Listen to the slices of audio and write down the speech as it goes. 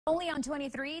Only on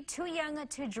 23, too young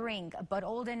to drink, but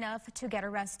old enough to get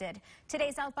arrested.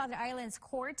 Today, South Padre Island's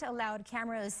court allowed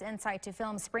cameras inside to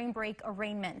film spring break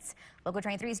arraignments. Local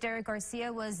 23's Derek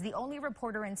Garcia was the only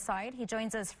reporter inside. He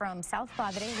joins us from South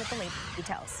Padre with the latest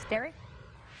details. Derek?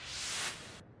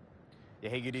 Yeah,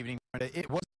 hey, good evening, Brenda. It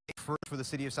was first for the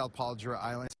city of South Padre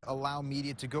Island to allow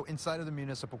media to go inside of the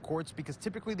municipal courts because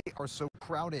typically they are so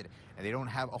crowded and they don't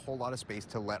have a whole lot of space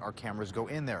to let our cameras go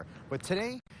in there. But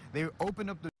today, they opened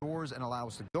up the doors and allow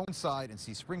us to go inside and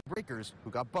see spring breakers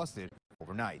who got busted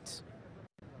overnight.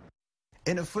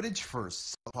 In a footage first,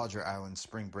 South Padre Island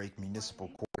Spring Break Municipal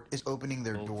Court is opening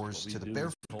their doors to the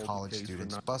barefoot college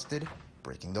students busted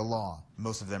breaking the law.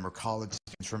 Most of them are college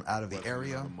students from out of the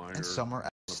area, and some are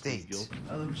out of state.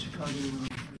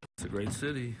 It's a great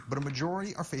city. But a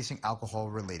majority are facing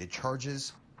alcohol-related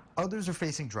charges. Others are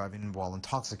facing driving while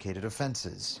intoxicated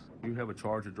offenses. You have a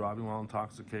charge of driving while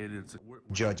intoxicated.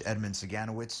 Judge Edmund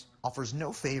Saganowicz offers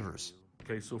no favors.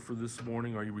 Okay, so for this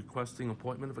morning, are you requesting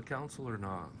appointment of a counsel or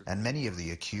not? And many of the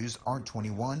accused aren't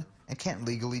 21 and can't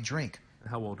legally drink.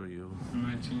 How old are you?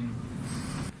 19.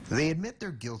 They admit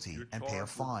they're guilty and pay a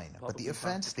fine, but the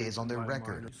offense stays on their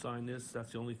record. You sign this,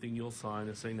 that's the only thing you'll sign,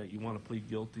 is saying that you want to plead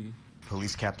guilty.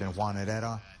 Police Captain Juan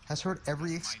Herrera has heard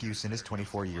every excuse in his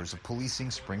 24 years of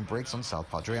policing spring breaks on South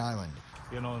Padre Island.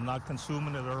 You know, not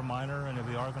consuming if they're a minor, and if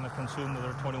they are going to consume if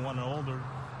they're 21 and older,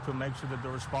 to make sure that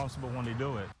they're responsible when they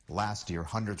do it. Last year,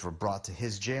 hundreds were brought to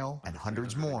his jail, and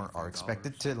hundreds more are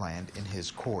expected to land in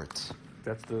his court.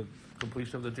 That's the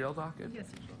completion of the jail docket? Yes.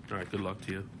 All right, good luck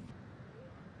to you.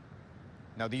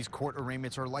 Now, these court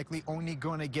arraignments are likely only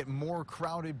going to get more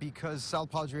crowded because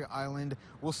South Padre Island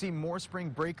will see more spring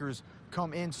breakers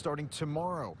come in starting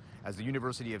tomorrow, as the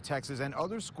University of Texas and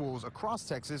other schools across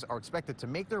Texas are expected to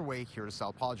make their way here to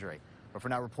South Padre. But for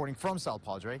now, reporting from South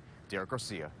Padre, Derek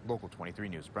Garcia, Local 23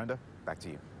 News. Brenda, back to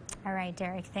you. All right,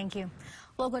 Derek, thank you.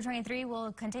 Local 23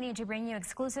 will continue to bring you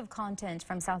exclusive content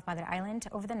from South Padre Island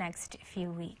over the next few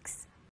weeks.